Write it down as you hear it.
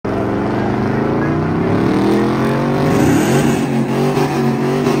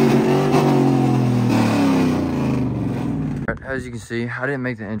as you can see, I didn't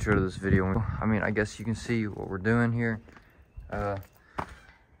make the intro to this video. I mean, I guess you can see what we're doing here.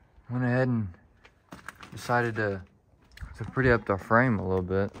 Went ahead and decided to pretty up the frame a little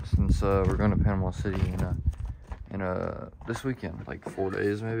bit, since we're going to Panama City in this weekend, like 4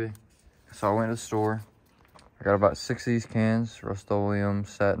 days maybe. So I went to the store. I got about 6 of these cans, Rust-Oleum,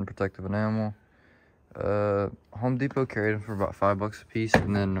 satin, protective enamel. Home Depot carried them for about $5 a piece,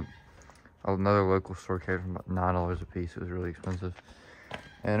 and then another local store carried them for about $9 a piece. It was really expensive.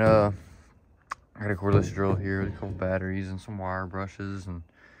 And I got a cordless drill here, a couple batteries, and some wire brushes, and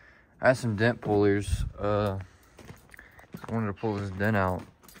I had some dent pullers. I wanted to pull this dent out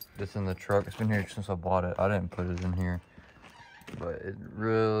that's in the truck. It's been here since I bought it. I didn't put it in here, but it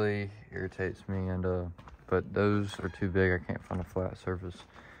really irritates me, and but those are too big. I can't find a flat surface.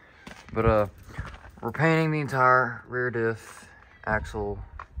 But we're painting the entire rear diff, axle,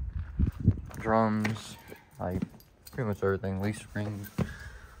 drums, like pretty much everything, leaf springs,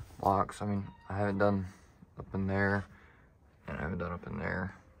 locks. I mean, I haven't done up in there, and I haven't done up in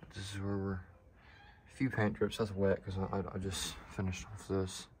there. This is where we're, a few paint drips. That's wet because I just finished off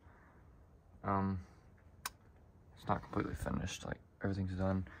this. It's not completely finished, like everything's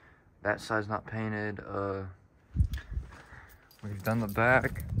done. That side's not painted. We've done the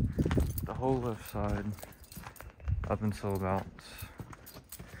back, the whole left side, up until about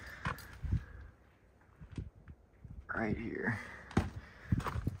right here.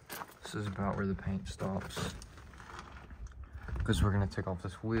 This is about where the paint stops, because we're gonna take off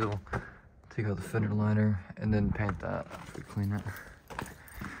this wheel, take out the fender liner, and then paint that after we clean it.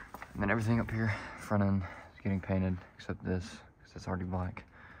 And then everything up here, front end, is getting painted, except this, because it's already black.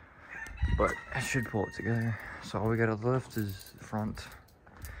 But I should pull it together. So all we gotta lift is the front,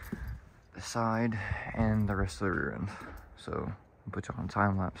 the side, and the rest of the rear end. So I'll put you on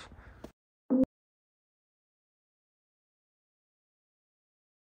time lapse.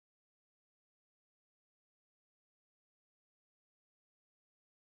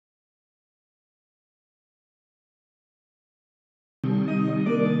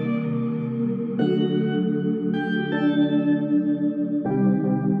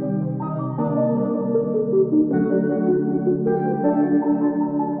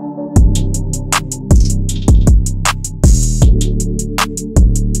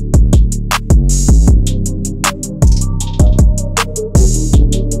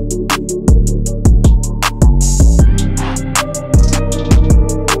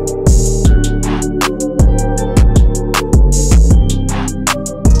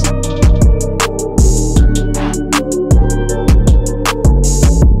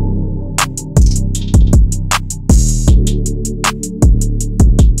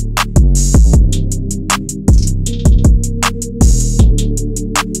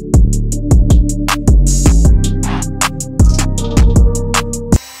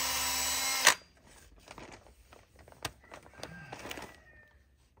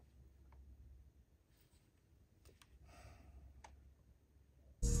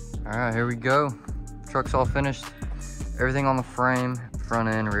 All right, here we go. Truck's all finished. Everything on the frame, front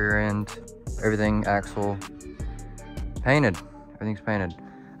end, rear end, everything, axle, painted. Everything's painted.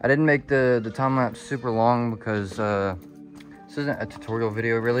 I didn't make the time lapse super long because this isn't a tutorial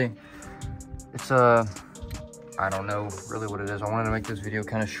video really. It's I don't know really what it is. I wanted to make this video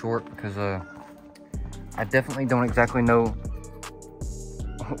kind of short because I definitely don't exactly know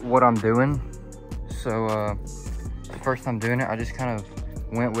what I'm doing. So it's the first time doing it. I just kind of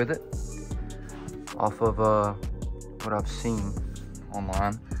went with it off of what I've seen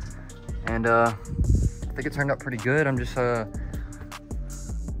online, and I think it turned out pretty good. I'm just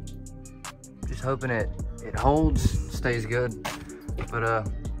hoping it holds, stays good. But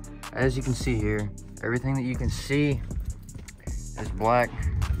as you can see here, everything that you can see is black.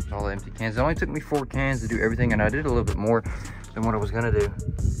 It's all the empty cans. It only took me 4 cans to do everything, and I did a little bit more than what I was gonna do.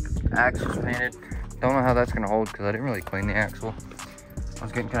 Axle's painted. Don't know how that's gonna hold because I didn't really clean the axle. I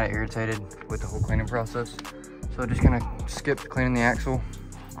was getting kind of irritated with the whole cleaning process, so I just kind of skipped cleaning the axle.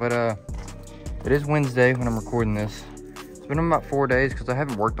 But it is Wednesday when I'm recording this. It's been about 4 days because I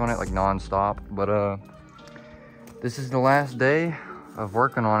haven't worked on it like non-stop. But this is the last day of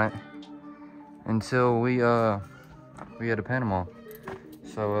working on it until we head to Panama.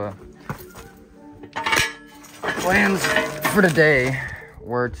 So plans for today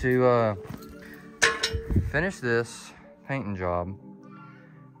were to finish this painting job.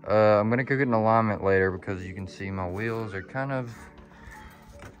 I'm gonna go get an alignment later because you can see my wheels are kind of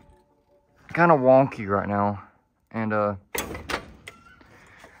wonky right now, and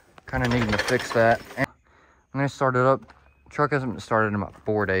kind of needing to fix that. And I'm gonna start it up. The truck hasn't been started in about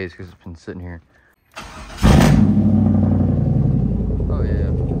 4 days because it's been sitting here.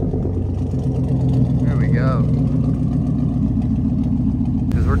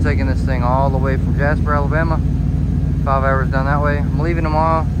 we're taking this thing all the way from Jasper, Alabama. 5 hours down that way. I'm leaving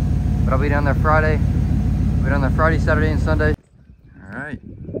tomorrow, but I'll be down there Friday. I'll be down there Friday, Saturday, and Sunday. All right.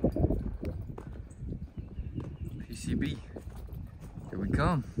 PCB. Here we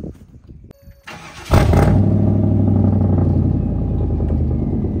come.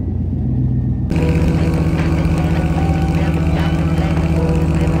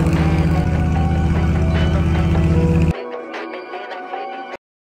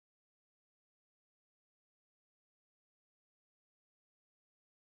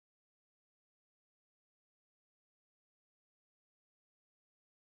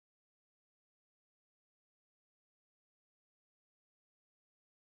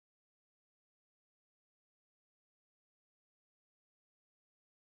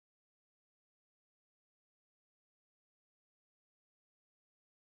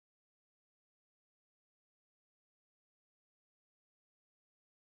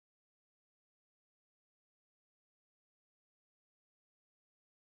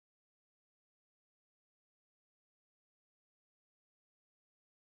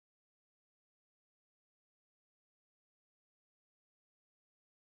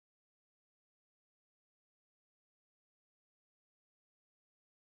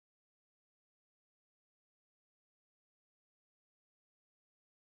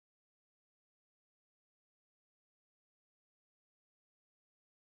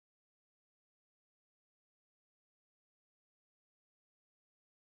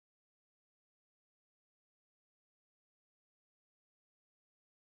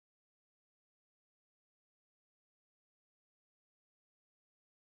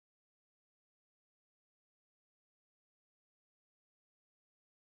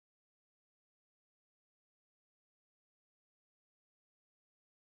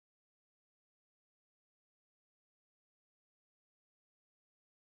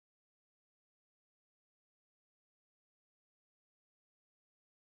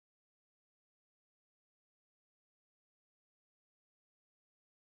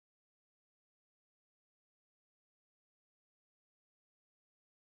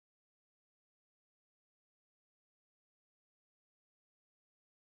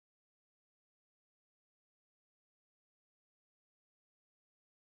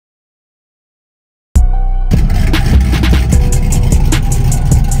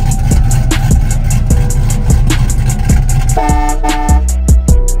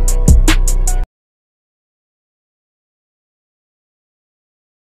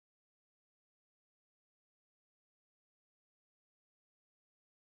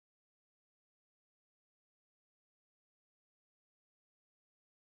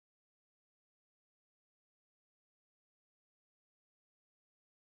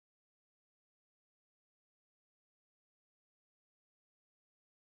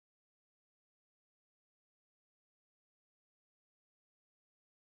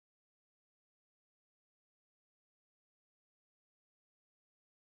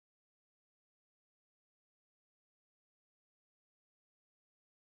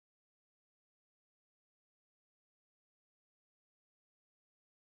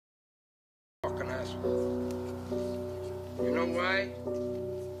 Fucking asshole. You know why?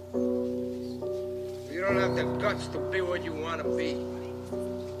 You don't have the guts to be what you want to be.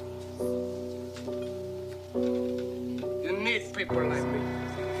 You need people like me.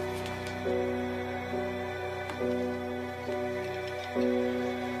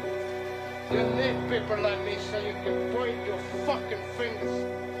 You need people like me so you can point your fucking fingers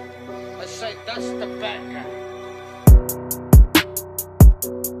and say, that's the bad guy.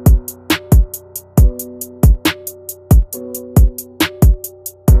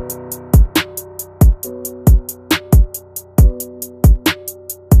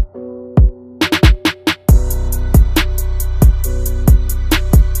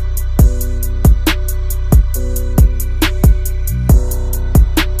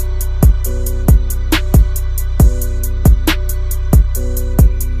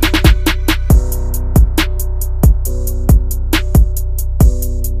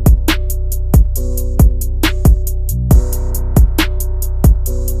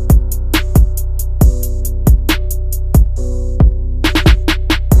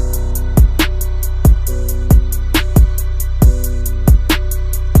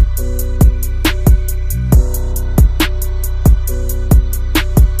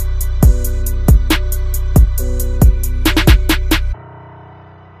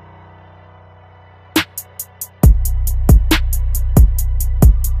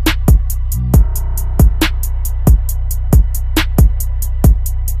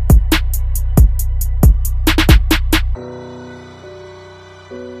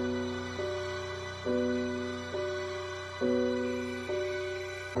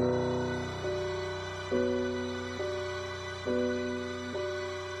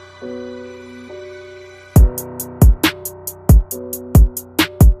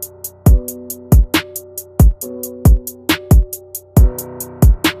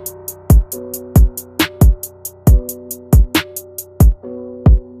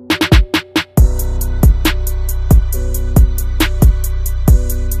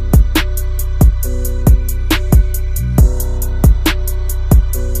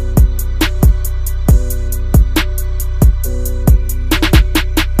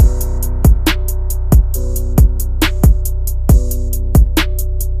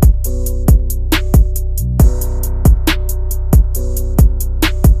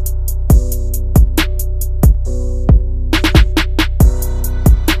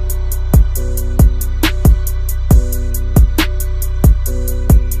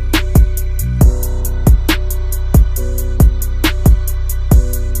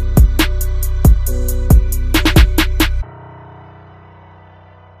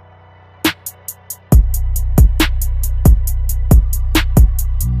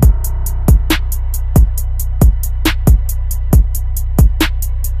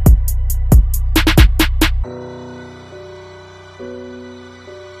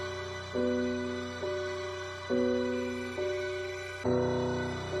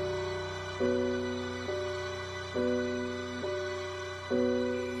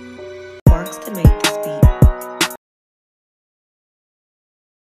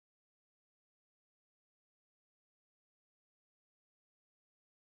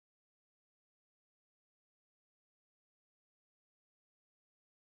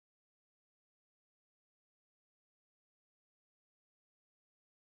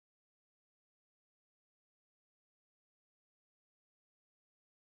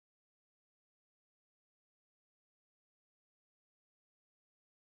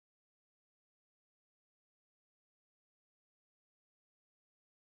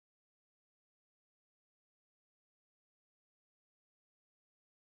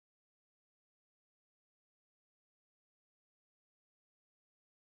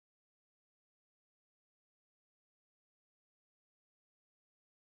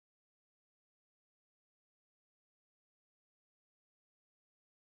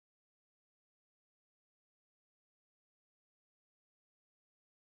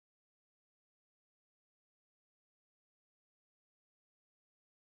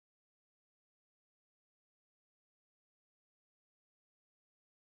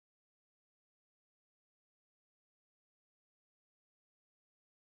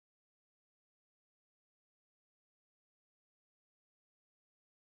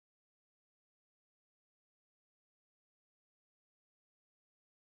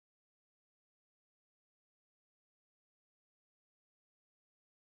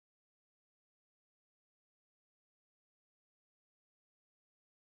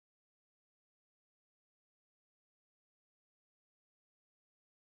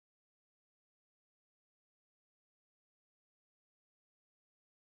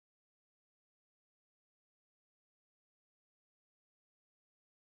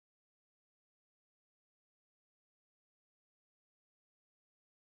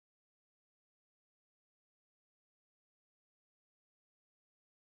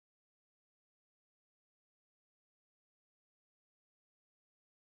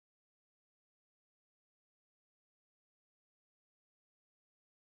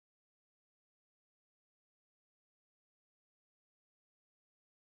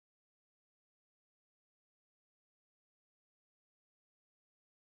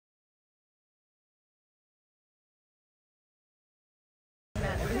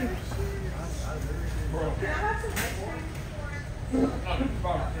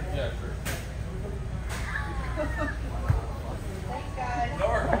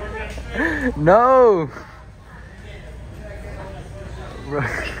 No.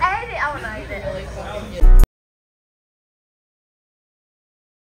 I want to eat it.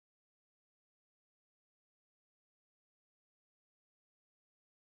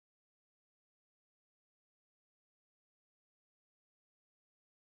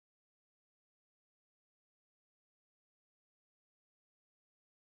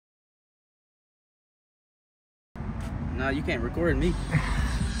 No, you can't record me.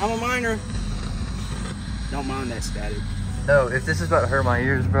 I'm a minor. Don't mind that static. No, if this is about to hurt my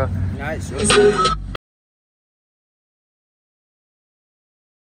ears, bro. No, it's really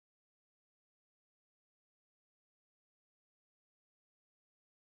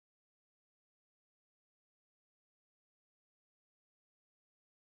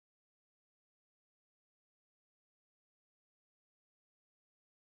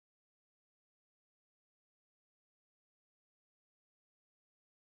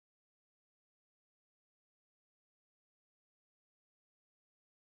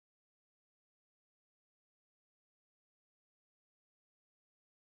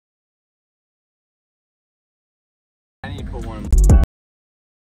I need to put one.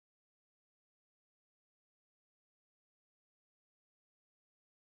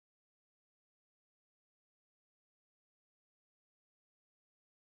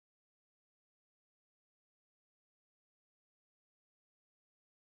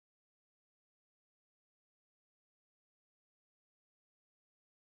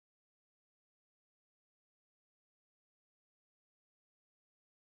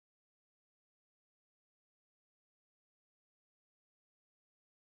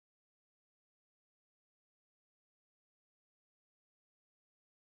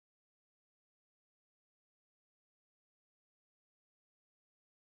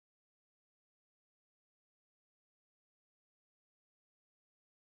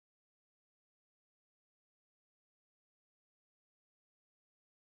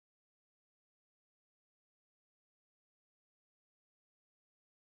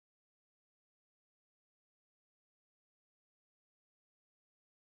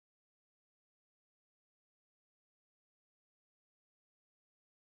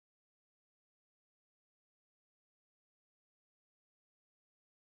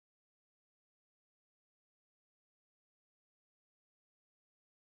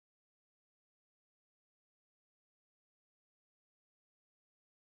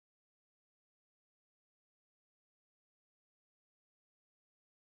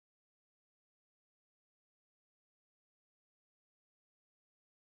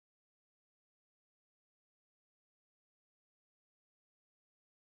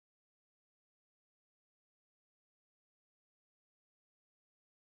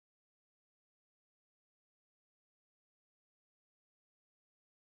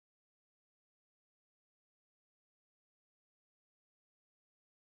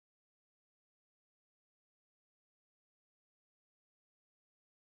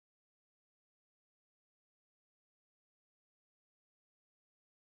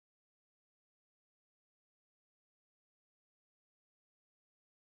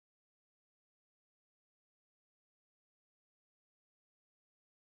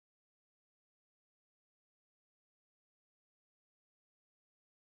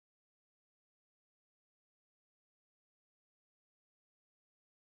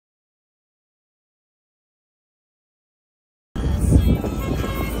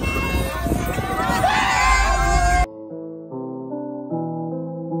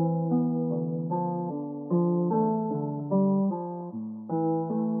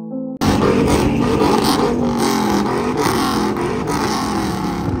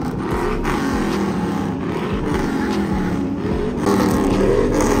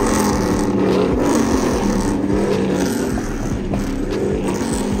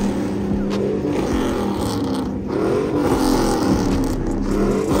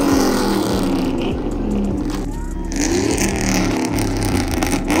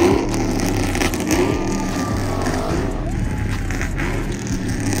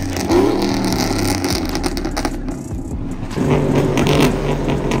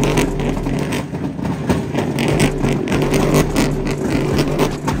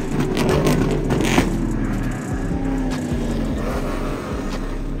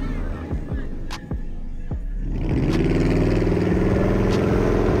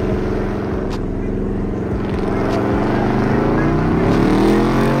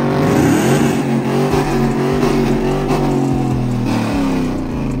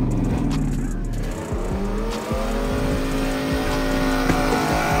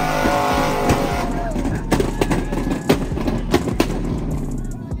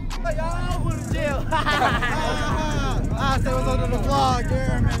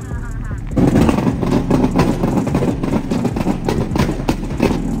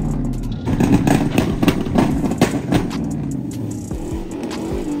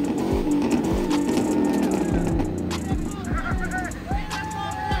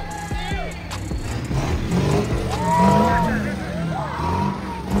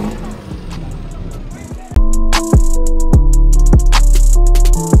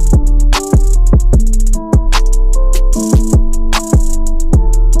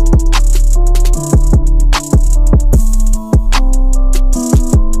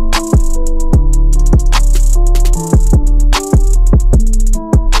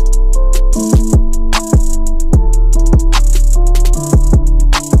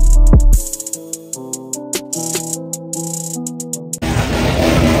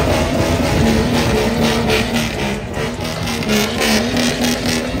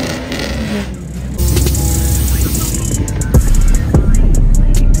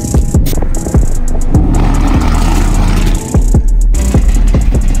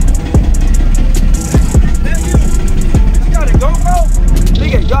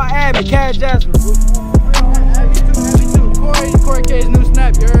 Cash Jasper. Corey K's new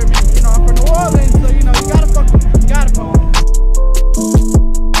snap, you heard me? You know, I'm from New Orleans, so you know, you gotta fuck with me. You gotta fuck with me.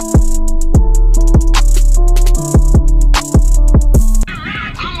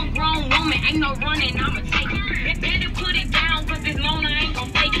 I'm a grown woman, ain't no running, I'ma take it. Better put it down, cause this Mona ain't gon'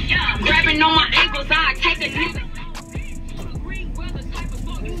 fake it. Yeah. Grabbing on my ankles, I take a nigga. Green weather type of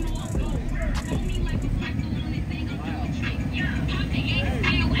fuck, you know I'm gold. Hold me like it's like the one that think I'm doing tricks. Yeah. Pop the X,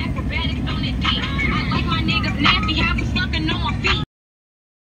 still acrobatics on that dick. I like my niggas nasty, have them sucking on my feet.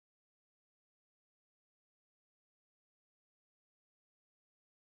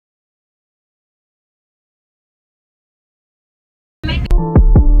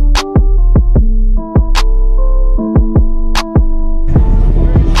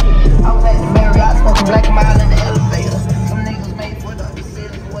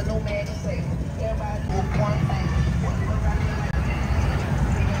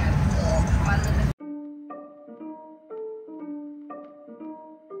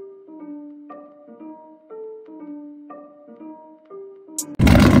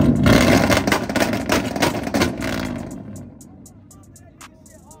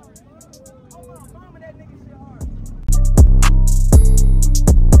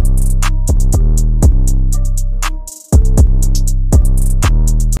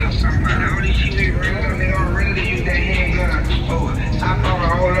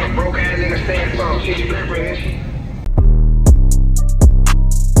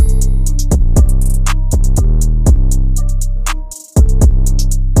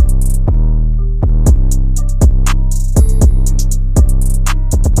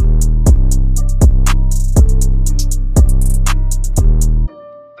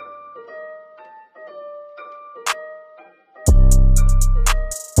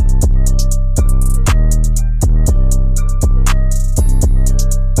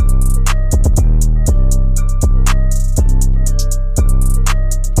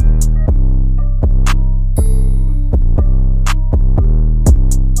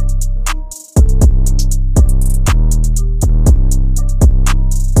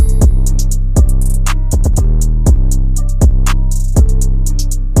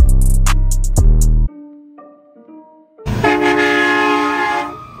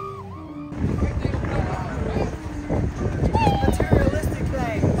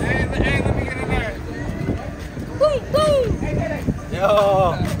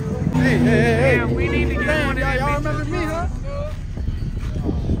 Hey, we need to get on it. Y'all remember me, huh?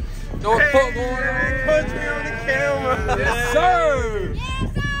 No fuck going on. Punch me on the camera. Yes, sir.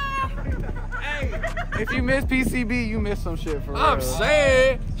 Hey, if you miss PCB, you miss some shit for real. I'm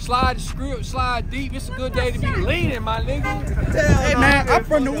saying, slide the script, slide deep. It's a good day to be leaning, my nigga. Hey, man, I'm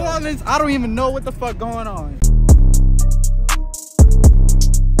from New Orleans. I don't even know what the fuck going on.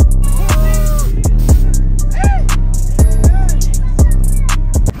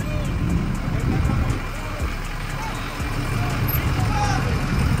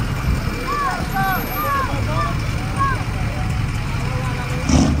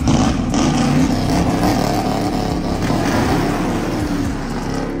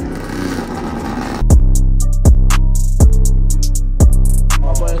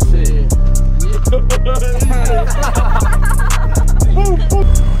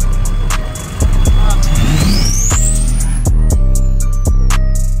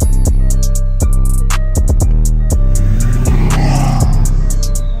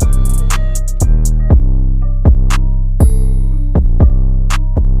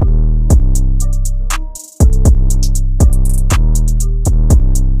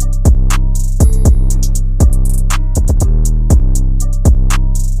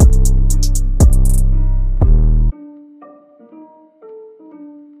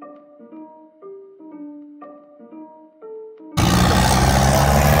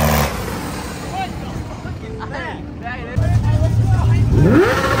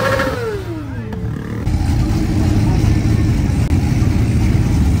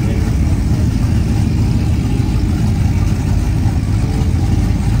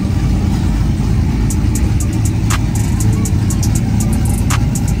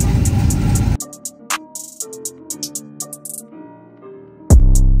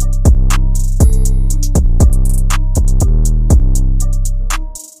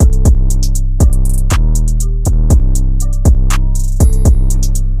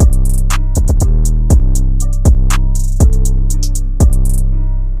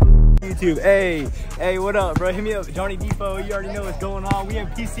 Hey, what up, bro? Hit me up, Johnny Depot. You already know what's going on. We in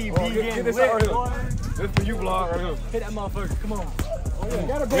PCB getting lit. This for you, vlog, right here. Hit that motherfucker. Come on. Oh, yeah.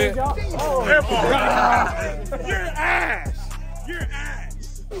 Got a big y'all. Your ass. Your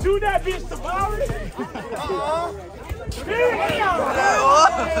ass. Do that bitch tomorrow.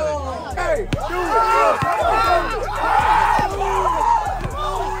 Hey,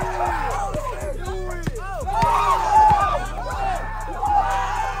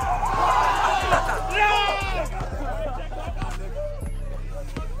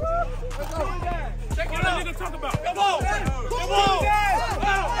 Talk about. Come on! Come on!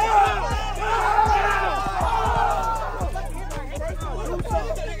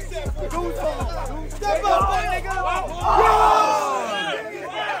 Step up, nigga!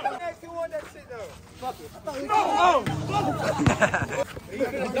 Next, who won that shit though? Fuck it.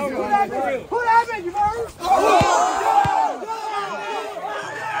 Who that been, you heard?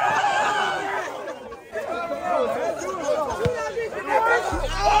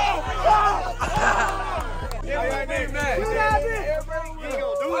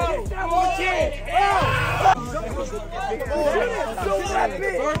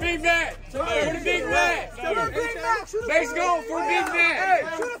 For a Big Mac. For the Big Mac. Let's go for a Big Mac.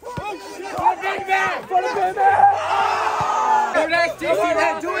 For a Big Mac. For the Big Mac. For that TV,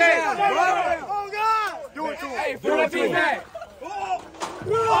 that do it, bro. Oh God! Do it to him. Hey, for the Big Mac.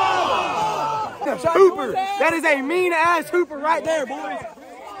 Hooper. That is a mean ass Hooper right there, boys.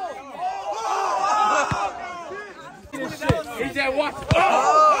 He's at watch.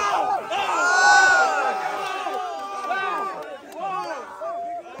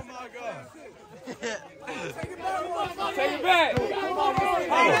 Take it back.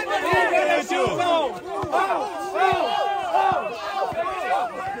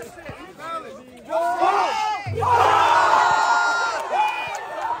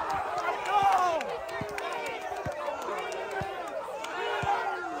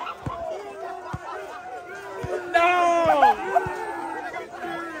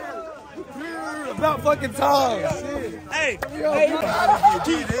 About fucking time. Hey.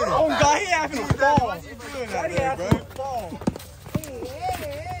 Oh God, he having a fall. He having a fall.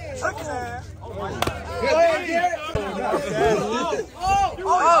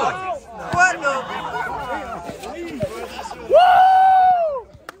 What the?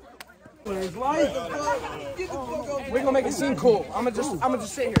 We're gonna make it seem cool. I'm gonna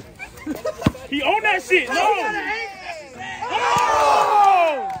just sit here. He owned that shit. No.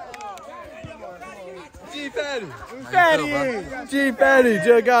 G Fatty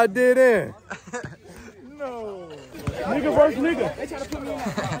just got did in. No. Nigga versus nigga.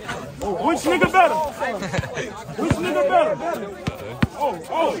 Which nigga better? Which nigga better? Oh.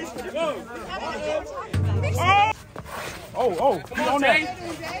 He on that.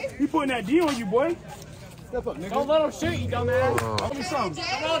 He putting that D on you, boy. Step up, nigga. Don't let him shoot you, dumbass. Give me some.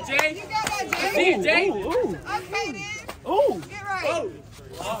 Come on, Jay. You got that, Jay. See it, Jay. Ooh. Okay, then. Ooh. Get right.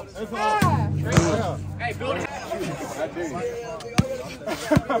 Hey, build it.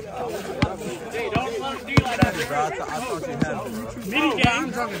 Jay, don't let him do like that. Mini game.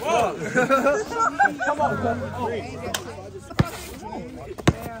 Come on,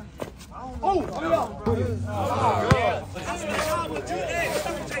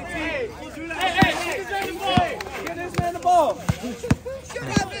 Get this man the ball.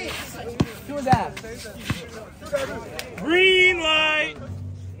 Do that. Green light.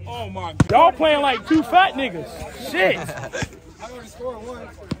 Oh my God. Y'all playing like two fat niggas. Shit.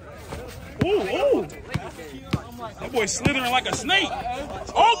 Ooh. That boy slithering like a snake.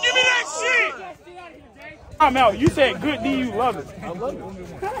 Oh, give me that shit. I'm out. You said good D, you love it. I love it.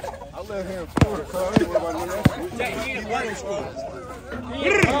 I live here in Florida, cuz. I ain't worried about none of that shit. He in school.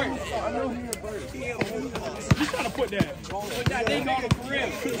 You trying to put that dick on him for real.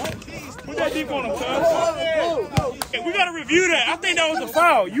 Put that dick on him, cuz. Hey, we gotta review that. I think that was a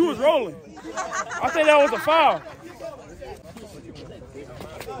foul. You was rolling. I think that was a foul.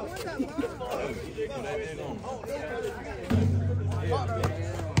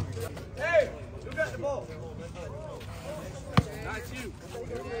 Hey, who got the ball? Not you.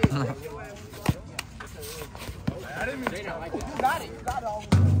 I didn't mean to. You got it. You got it all.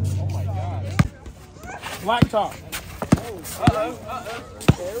 Oh my God. Black top.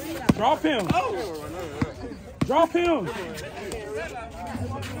 Drop him. Drop him.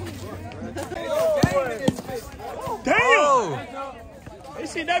 Damn. They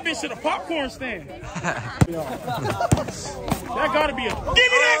sent that bitch to the popcorn stand. That gotta be a. Give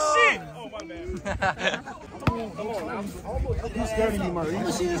me that shit. Oh my bad. He's scared of you, Murray. You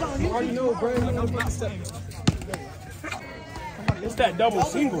already know, bro. It's that double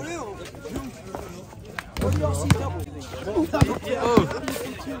single. Where do y'all see double?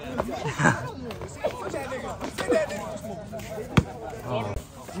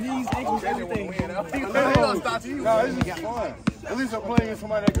 Knees, ankles, everything. At least I'm playing with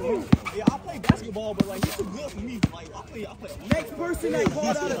somebody that can move. Yeah, I play basketball, but like, it's too good for me. Like, I play. Next person that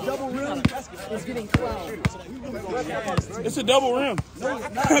called out a double rim is getting clowned. So, like, we really gonna get It's a double rim. No,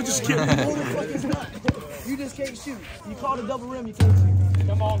 it's not. I'm just kidding. No, the fuck it's not. You just can't shoot. You called a double rim, you can't shoot.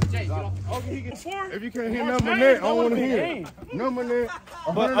 Come on, Jay. Before, If you can't hear number net, I don't want to hear it. Number net,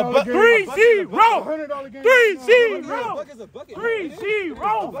 $100 game. 3-0. $100 game. 3-0.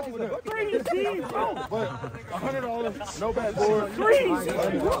 3-0. 3-0. But $100, no backboard.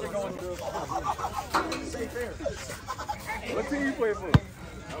 3-0. What team you play for? I'm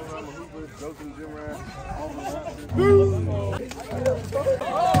a hooper, go to the gym ride.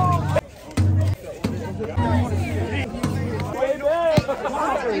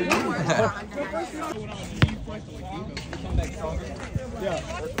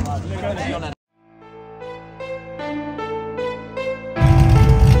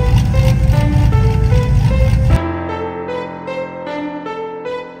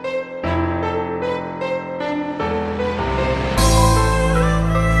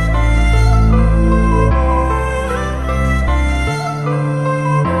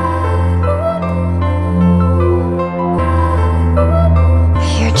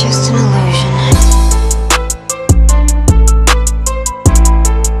 You're just an illusion.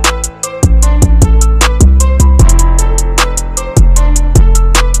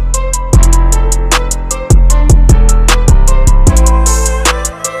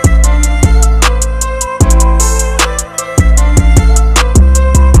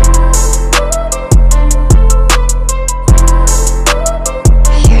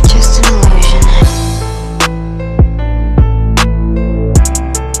 You're just an illusion.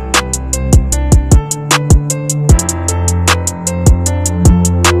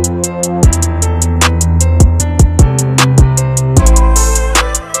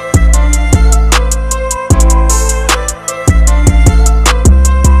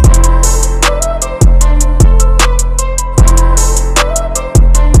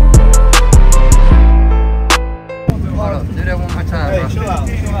 Hold up, do that one more time. Hey, Chill out,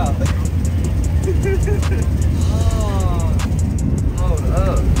 chill out. Hold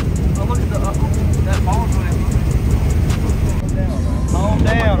up. Oh, look at that ball's on Calm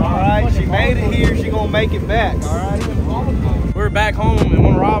down, alright? She made it here, she gonna make it back, alright? We're back home in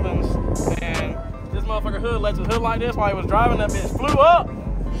one Robbins, and this motherfucker hood lets his hood like this while he was driving. That bitch flew up.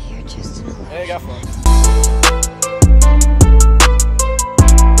 You're just an illusion. Hey, got fun.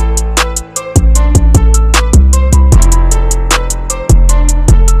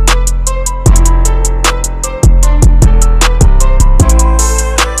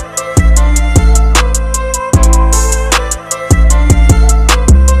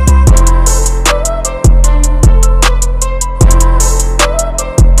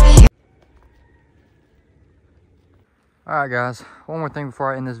 Alright guys, one more thing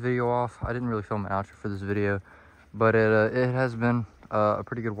before I end this video off. I didn't really film an outro for this video, but it has been a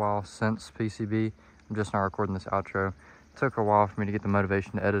pretty good while since PCB. I'm just now recording this outro. It took a while for me to get the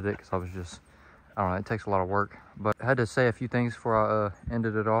motivation to edit it because I was just, I don't know, it takes a lot of work. But I had to say a few things before I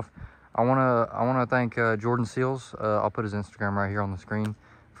ended it off. I wanna thank Jordan Seals. I'll put his Instagram right here on the screen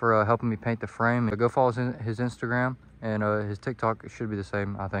for helping me paint the frame. Go follow his Instagram, and his TikTok should be the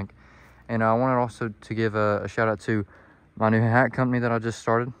same, I think. And I wanted also to give a shout out to my new hat company that I just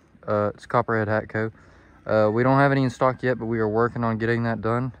started. It's Copperhead Hat Co. We don't have any in stock yet, but we are working on getting that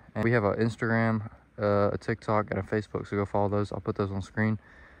done. And we have an Instagram, a TikTok, and a Facebook, so go follow those. I'll put those on screen.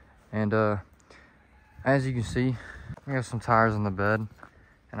 And as you can see, we have some tires on the bed.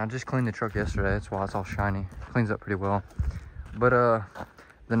 And I just cleaned the truck yesterday. That's why it's all shiny. Cleans up pretty well. But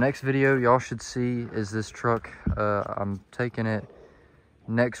the next video y'all should see is this truck. I'm taking it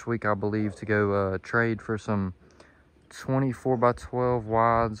next week, I believe, to go trade for some 24x12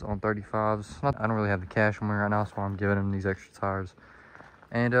 wides on 35s. I don't really have the cash on me right now, so I'm giving them these extra tires.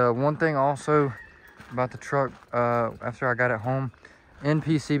 And one thing also about the truck, after I got it home in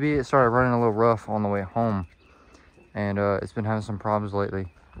PCB, it started running a little rough on the way home, and it's been having some problems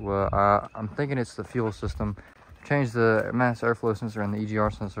lately. Well, I'm thinking it's the fuel system. Changed the mass airflow sensor and the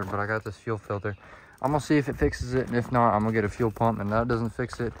EGR sensor, but I got this fuel filter. I'm gonna see if it fixes it, and if not, I'm gonna get a fuel pump, and that doesn't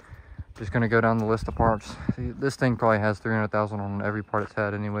fix it, just gonna go down the list of parts. This thing probably has 300,000 on every part it's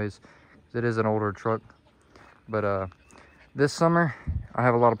had anyways. It is an older truck. But this summer, I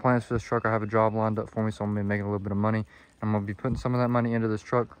have a lot of plans for this truck. I have a job lined up for me, so I'm gonna be making a little bit of money. I'm gonna be putting some of that money into this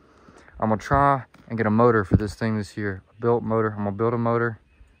truck. I'm gonna try and get a motor for this thing this year, a built motor. I'm gonna build a motor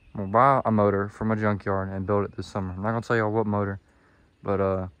I'm gonna buy a motor from a junkyard and build it this summer. I'm not gonna tell y'all what motor,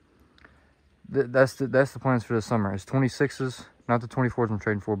 but that's the plans for this summer. It's 26s, not the 24s I'm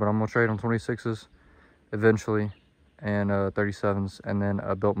trading for, but I'm gonna trade on 26s eventually, and 37s, and then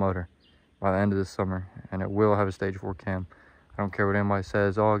a built motor by the end of this summer. And it will have a stage 4 cam. I don't care what anybody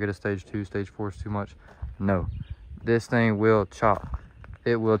says. Oh, I'll get a stage 2, stage 4 is too much. No, this thing will chop.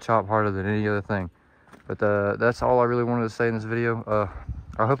 It will chop harder than any other thing. But that's all I really wanted to say in this video.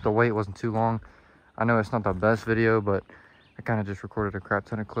 I hope the wait wasn't too long. I know it's not the best video, but I kind of just recorded a crap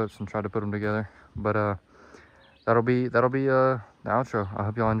ton of clips and tried to put them together. But that'll be the outro. I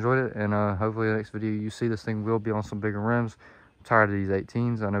hope y'all enjoyed it, and hopefully the next video you see, this thing will be on some bigger rims. I'm tired of these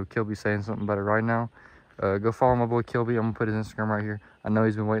 18s. I know Kilby's saying something about it right now. Go follow my boy Kilby. I'm gonna put his Instagram right here. I know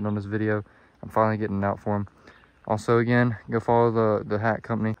he's been waiting on this video. I'm finally getting it out for him. Also, again, go follow the hat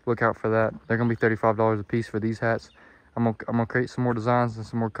company. Look out for that. They're gonna be $35 a piece for these hats. I'm gonna create some more designs and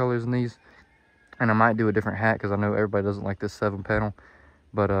some more colors in these, and I might do a different hat because I know everybody doesn't like this 7 panel.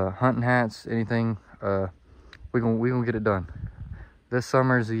 But hunting hats, anything, we gonna get it done. This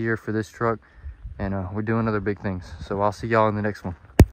summer is the year for this truck, and we're doing other big things. So I'll see y'all in the next one.